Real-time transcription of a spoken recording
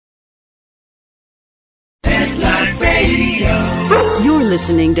You're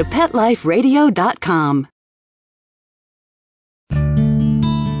listening to PetLifeRadio.com.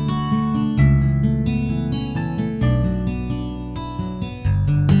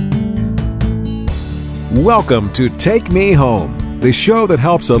 Welcome to Take Me Home, the show that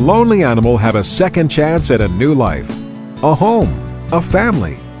helps a lonely animal have a second chance at a new life. A home, a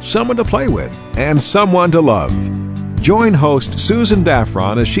family, someone to play with, and someone to love. Join host Susan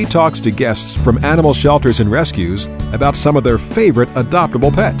Daffron as she talks to guests from animal shelters and rescues about some of their favorite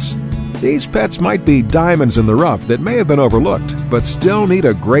adoptable pets. These pets might be diamonds in the rough that may have been overlooked, but still need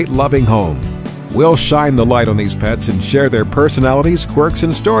a great loving home. We'll shine the light on these pets and share their personalities, quirks,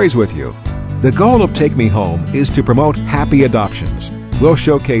 and stories with you. The goal of Take Me Home is to promote happy adoptions. We'll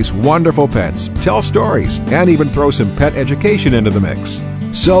showcase wonderful pets, tell stories, and even throw some pet education into the mix.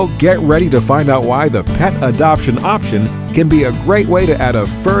 So get ready to find out why the pet adoption option can be a great way to add a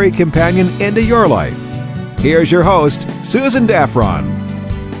furry companion into your life. Here's your host, Susan Daffron.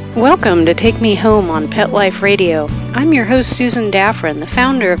 Welcome to Take Me Home on Pet Life Radio. I'm your host, Susan Daffron, the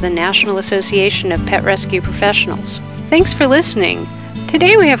founder of the National Association of Pet Rescue Professionals. Thanks for listening.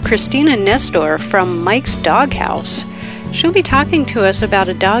 Today we have Christina Nestor from Mike's Doghouse. She'll be talking to us about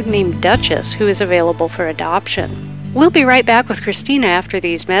a dog named Duchess who is available for adoption. We'll be right back with Christina after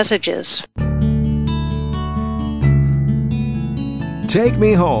these messages. Take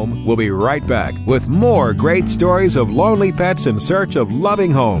Me Home will be right back with more great stories of lonely pets in search of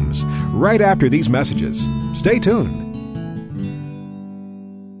loving homes right after these messages. Stay tuned.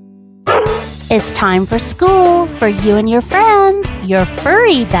 It's time for school for you and your friends, your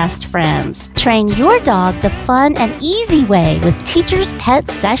furry best friends. Train your dog the fun and easy way with Teacher's Pet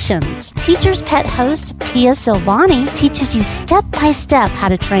Sessions. Teacher's Pet host Pia Silvani teaches you step-by-step how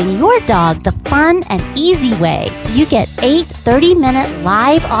to train your dog the fun and easy way. You get 8 30-minute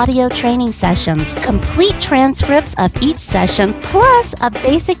live audio training sessions, complete transcripts of each session, plus a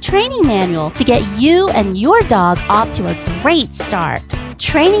basic training manual to get you and your dog off to a great start.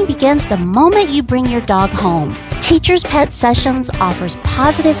 Training begins the moment you bring your dog home. Teacher's Pet Sessions offers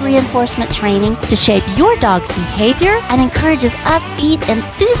positive reinforcement training to shape your dog's behavior and encourages upbeat,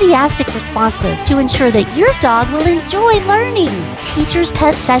 enthusiastic responses to ensure that your dog will enjoy learning. Teacher's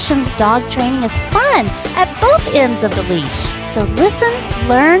Pet Sessions dog training is fun at both ends of the leash. So listen,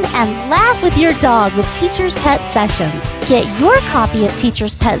 learn, and laugh with your dog with Teacher's Pet Sessions. Get your copy of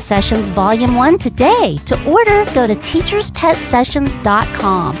Teacher's Pet Sessions Volume 1 today. To order, go to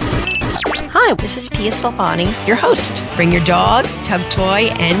teacherspetsessions.com. Hi, this is Pia Silvani, your host. Bring your dog, tug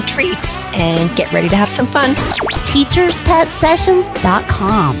toy, and treats, and get ready to have some fun.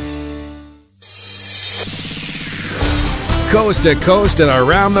 teacherspetsessions.com. Coast to coast and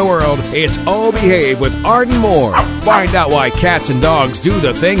around the world, it's Oh Behave with Arden Moore. Find out why cats and dogs do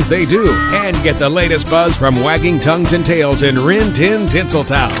the things they do and get the latest buzz from wagging tongues and tails in Rin Tin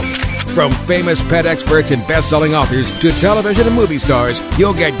Tinseltown. From famous pet experts and best-selling authors to television and movie stars,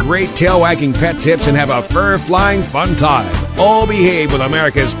 you'll get great tail-wagging pet tips and have a fur-flying fun time. Oh Behave with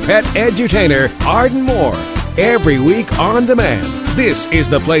America's pet edutainer, Arden Moore. Every week on demand. This is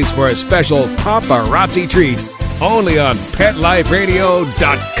the place for a special paparazzi treat. Only on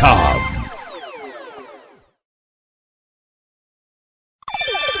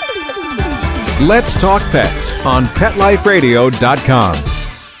PetLifeRadio.com. Let's Talk Pets on PetLifeRadio.com.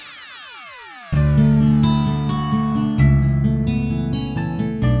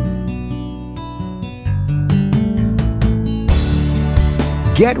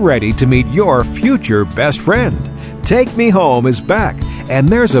 Get ready to meet your future best friend. Take Me Home is back, and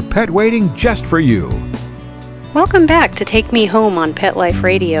there's a pet waiting just for you. Welcome back to Take Me Home on Pet Life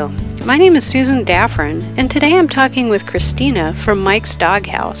Radio. My name is Susan Daffron, and today I'm talking with Christina from Mike's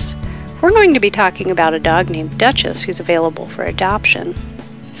Doghouse. We're going to be talking about a dog named Duchess who's available for adoption.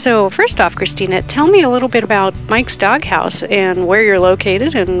 So first off, Christina, tell me a little bit about Mike's Doghouse and where you're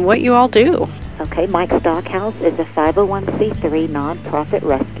located and what you all do. Okay, Mike's Doghouse is a 501c3 nonprofit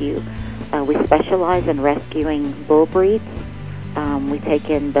rescue. We specialize in rescuing bull breeds. We take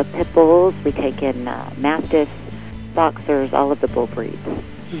in the pit bulls, we take in mastiffs, boxers, all of the bull breeds.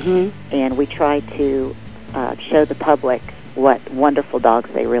 Mm-hmm. And we try to show the public what wonderful dogs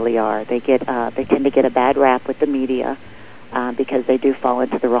they really are. They tend to get a bad rap with the media because they do fall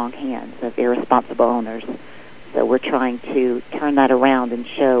into the wrong hands of irresponsible owners. So we're trying to turn that around and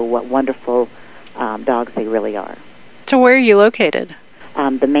show what wonderful dogs they really are. So where are you located?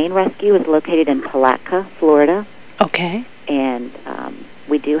 The main rescue is located in Palatka, Florida. Okay. And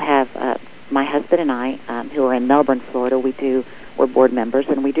we do have my husband and I, who are in Melbourne, Florida. We're board members,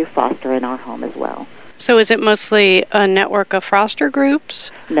 and we do foster in our home as well. So is it mostly a network of foster groups?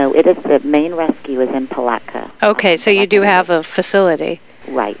 No, it is the main rescue is in Palatka. Okay, so you do have a facility.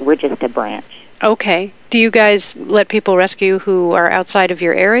 Right, we're just a branch. Okay. Do you guys let people rescue who are outside of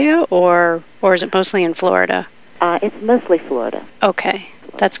your area, or is it mostly in Florida? It's mostly Florida. Okay.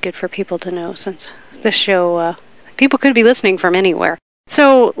 That's good for people to know, since this show, people could be listening from anywhere.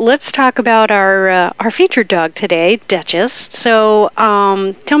 So let's talk about our featured dog today, Duchess. So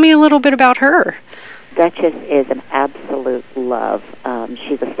tell me a little bit about her. Duchess is an absolute love.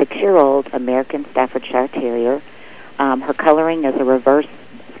 She's a 6-year-old American Staffordshire Terrier. Her coloring is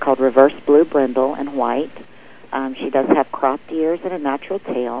it's called reverse blue brindle and white. She does have cropped ears and a natural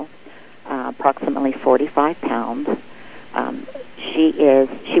tail, approximately 45 pounds.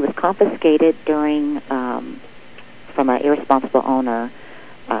 She was confiscated during from an irresponsible owner,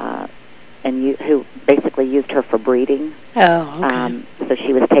 who basically used her for breeding. Oh, okay. So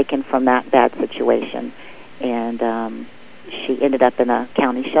she was taken from that bad situation, and she ended up in a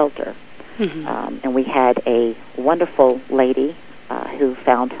county shelter. Mm-hmm. And we had a wonderful lady who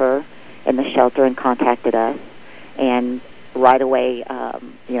found her in the shelter and contacted us, and right away,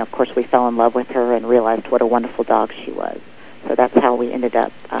 of course, we fell in love with her and realized what a wonderful dog she was. So that's how we ended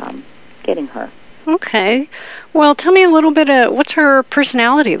up getting her. Okay. Well, tell me a little bit of what's her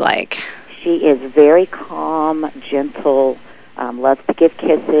personality like? She is very calm, gentle, loves to give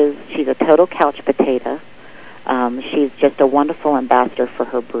kisses. She's a total couch potato. She's just a wonderful ambassador for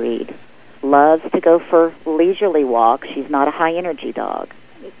her breed. Loves to go for leisurely walks. She's not a high-energy dog.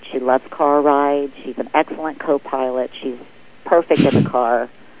 She loves car rides. She's an excellent co-pilot. She's perfect in the car.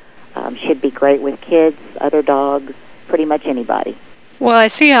 She'd be great with kids, other dogs, pretty much anybody. Well, I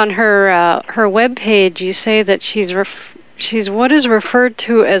see on her web page you say that she's what is referred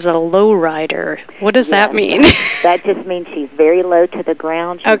to as a low rider. What does that mean? That just means she's very low to the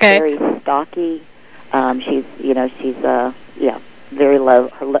ground. She's very stocky. She's very low.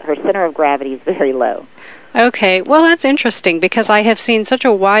 Her center of gravity is very low. Okay, well, that's interesting because I have seen such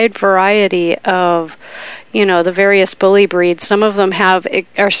a wide variety of, the various bully breeds. Some of them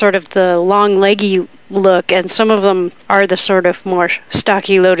are sort of the long, leggy look, and some of them are the sort of more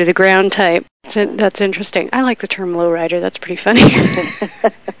stocky, low to the ground type. So that's interesting. I like the term lowrider. That's pretty funny.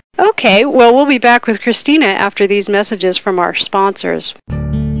 Okay, well, we'll be back with Christina after these messages from our sponsors.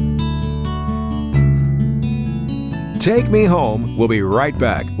 Take Me Home will be right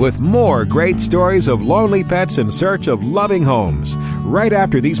back with more great stories of lonely pets in search of loving homes right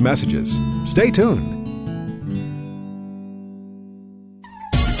after these messages. Stay tuned.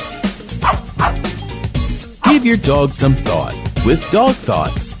 Give your dog some thought with Dog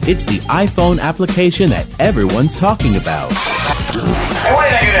Thoughts. It's the iPhone application that everyone's talking about. Hey, what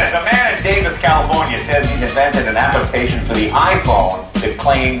do you think of this? A man in Davis, California says he's invented an application for the iPhone that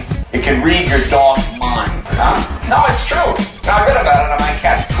claims it can read your dog's mind. Huh? No, it's true. I read about it on my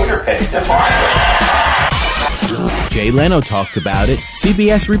cat's Twitter page. That's why. Jay Leno talked about it,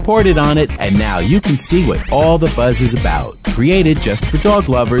 CBS reported on it, and now you can see what all the buzz is about. Created just for dog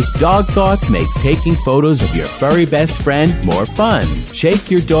lovers, Dog Thoughts makes taking photos of your furry best friend more fun. Shake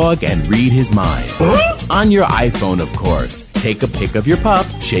your dog and read his mind. On your iPhone, of course. Take a pic of your pup,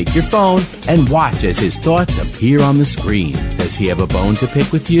 shake your phone, and watch as his thoughts appear on the screen. Does he have a bone to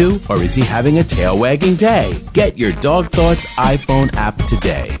pick with you, or is he having a tail-wagging day? Get your Dog Thoughts iPhone app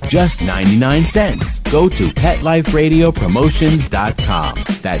today. Just 99 cents. Go to PetLifeRadioPromotions.com.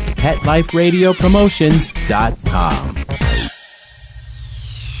 That's PetLifeRadioPromotions.com.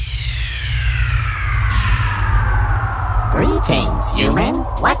 Greetings, human.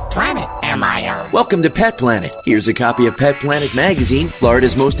 What planet am I on? Welcome to Pet Planet. Here's a copy of Pet Planet Magazine,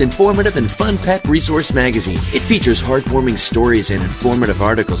 Florida's most informative and fun pet resource magazine. It features heartwarming stories and informative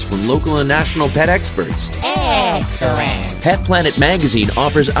articles from local and national pet experts. Excellent. Pet Planet Magazine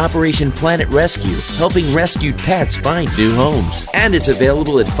offers Operation Planet Rescue, helping rescued pets find new homes. And it's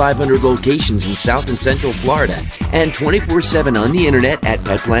available at 500 locations in South and Central Florida and 24/7 on the internet at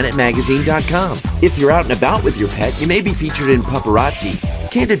PetPlanetMagazine.com. If you're out and about with your pet, you may be featured in Paparazzi,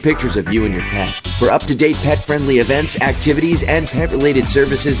 candid pictures of you and your pet. For up-to-date pet-friendly events, activities, and pet-related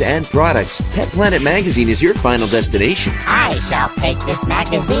services and products, Pet Planet Magazine is your final destination. I shall take this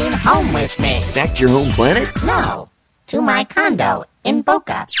magazine home with me. Back to your home planet? No, to my condo in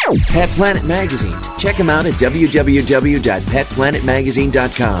Boca. Pet Planet Magazine. Check them out at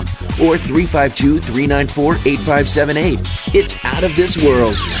www.petplanetmagazine.com or 352-394-8578. It's out of this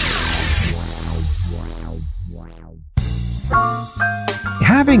world.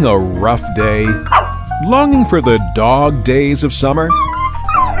 Having a rough day? Longing for the dog days of summer?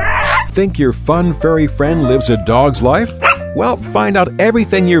 Think your fun furry friend lives a dog's life? Well, find out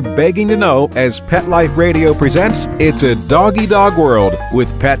everything you're begging to know as Pet Life Radio presents It's a Doggy Dog World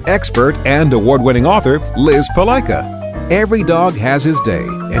with pet expert and award-winning author Liz Palaika. Every dog has his day,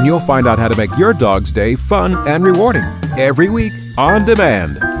 and you'll find out how to make your dog's day fun and rewarding every week on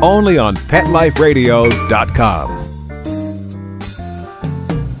demand, only on PetLifeRadio.com.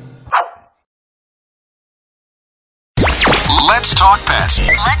 Let's talk pets.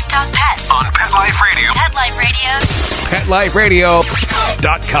 Let's talk pets On Pet Life Radio. Pet Life Radio.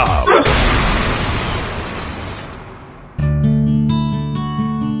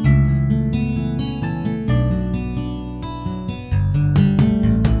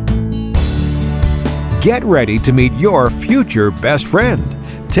 Get ready to meet your future best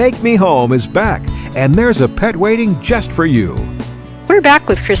friend. Take Me Home is back, and there's a pet waiting just for you. We're back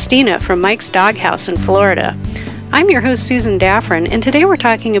with Christina from Mike's Doghouse in Florida. I'm your host, Susan Daffron, and today we're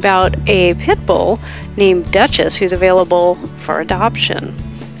talking about a pit bull named Duchess who's available for adoption.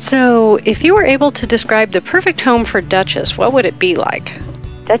 So, if you were able to describe the perfect home for Duchess, what would it be like?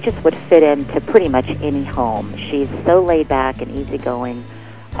 Duchess would fit into pretty much any home. She's so laid back and easygoing.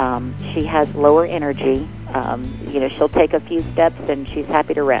 She has lower energy. She'll take a few steps and she's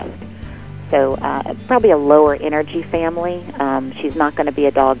happy to rest. So probably a lower energy family. She's not going to be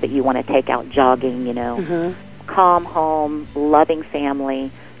a dog that you want to take out jogging, Mm-hmm. Calm home, loving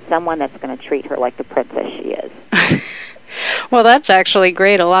family, someone that's going to treat her like the princess she is. Well, that's actually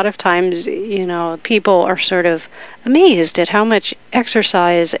great. A lot of times, people are sort of amazed at how much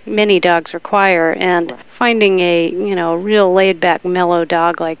exercise many dogs require, and finding a, real laid-back, mellow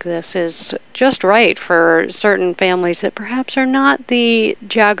dog like this is just right for certain families that perhaps are not the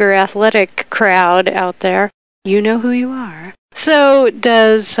jogger athletic crowd out there. You know who you are. So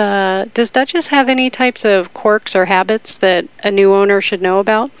does Duchess have any types of quirks or habits that a new owner should know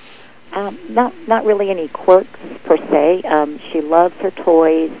about? Not really any quirks per se. She loves her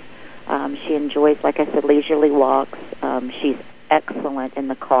toys. She enjoys, like I said, leisurely walks. She's excellent in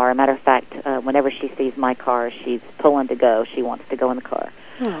the car. Matter of fact, whenever she sees my car, she's pulling to go. She wants to go in the car.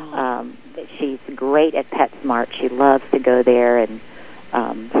 She's great at PetSmart. She loves to go there and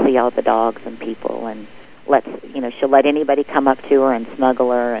see all the dogs and people, and she'll let anybody come up to her and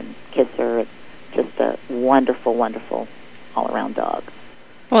snuggle her and kiss her. It's just a wonderful, wonderful all-around dog.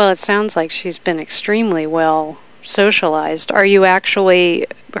 Well, it sounds like she's been extremely well socialized. Are you actually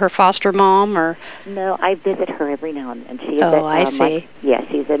her foster mom, or? No, I visit her every now and then. She is I see.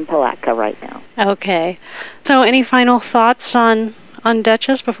 She's in Palatka right now. Okay. So, any final thoughts on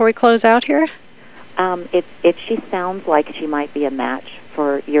Duchess before we close out here? If she sounds like she might be a match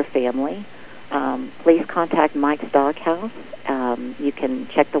for your family, please contact Mike's Doghouse. You can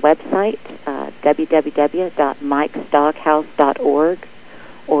check the website, www.mikesdoghouse.org,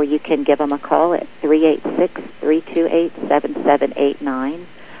 or you can give them a call at 386-328-7789.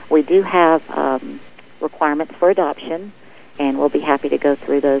 We do have requirements for adoption, and we'll be happy to go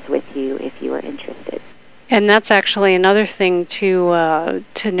through those with you if you are interested. And that's actually another thing to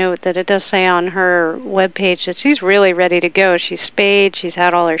note, that it does say on her webpage that she's really ready to go. She's spayed, she's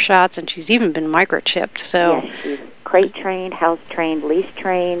had all her shots, and she's even been microchipped. So yes, she's crate trained, house trained, leash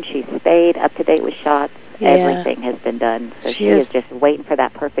trained. She's spayed, up to date with shots. Yeah. Everything has been done. So she is just waiting for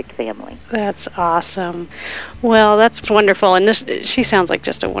that perfect family. That's awesome. Well, that's wonderful. And she sounds like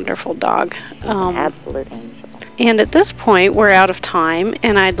just a wonderful dog. She's an absolute angel. And at this point, we're out of time,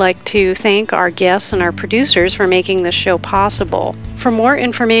 and I'd like to thank our guests and our producers for making this show possible. For more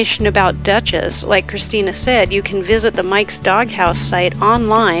information about Duchess, like Christina said, you can visit the Mike's Doghouse site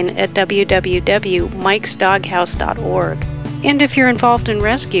online at www.mikesdoghouse.org. And if you're involved in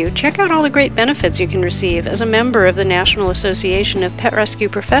rescue, check out all the great benefits you can receive as a member of the National Association of Pet Rescue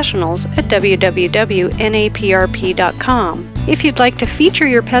Professionals at www.naprp.com. If you'd like to feature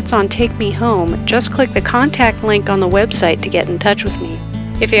your pets on Take Me Home, just click the contact link on the website to get in touch with me.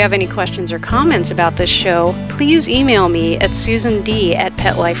 If you have any questions or comments about this show, please email me at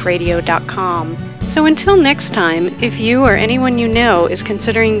susand@petliferadio.com. So until next time, if you or anyone you know is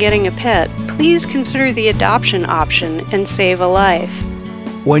considering getting a pet, please consider the adoption option and save a life.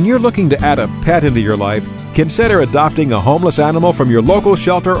 When you're looking to add a pet into your life, consider adopting a homeless animal from your local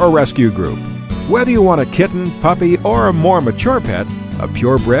shelter or rescue group. Whether you want a kitten, puppy, or a more mature pet, a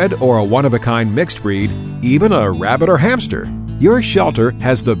purebred or a one-of-a-kind mixed breed, even a rabbit or hamster, your shelter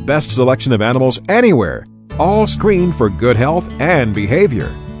has the best selection of animals anywhere, all screened for good health and behavior.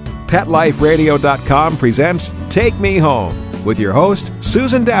 PetLifeRadio.com presents Take Me Home with your host,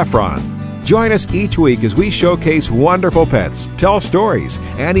 Susan Daffron. Join us each week as we showcase wonderful pets, tell stories,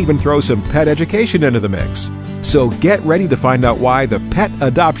 and even throw some pet education into the mix. So get ready to find out why the pet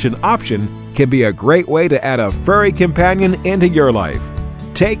adoption option can be a great way to add a furry companion into your life.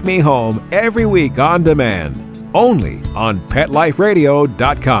 Take Me Home every week on demand, only on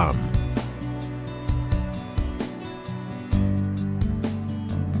PetLifeRadio.com.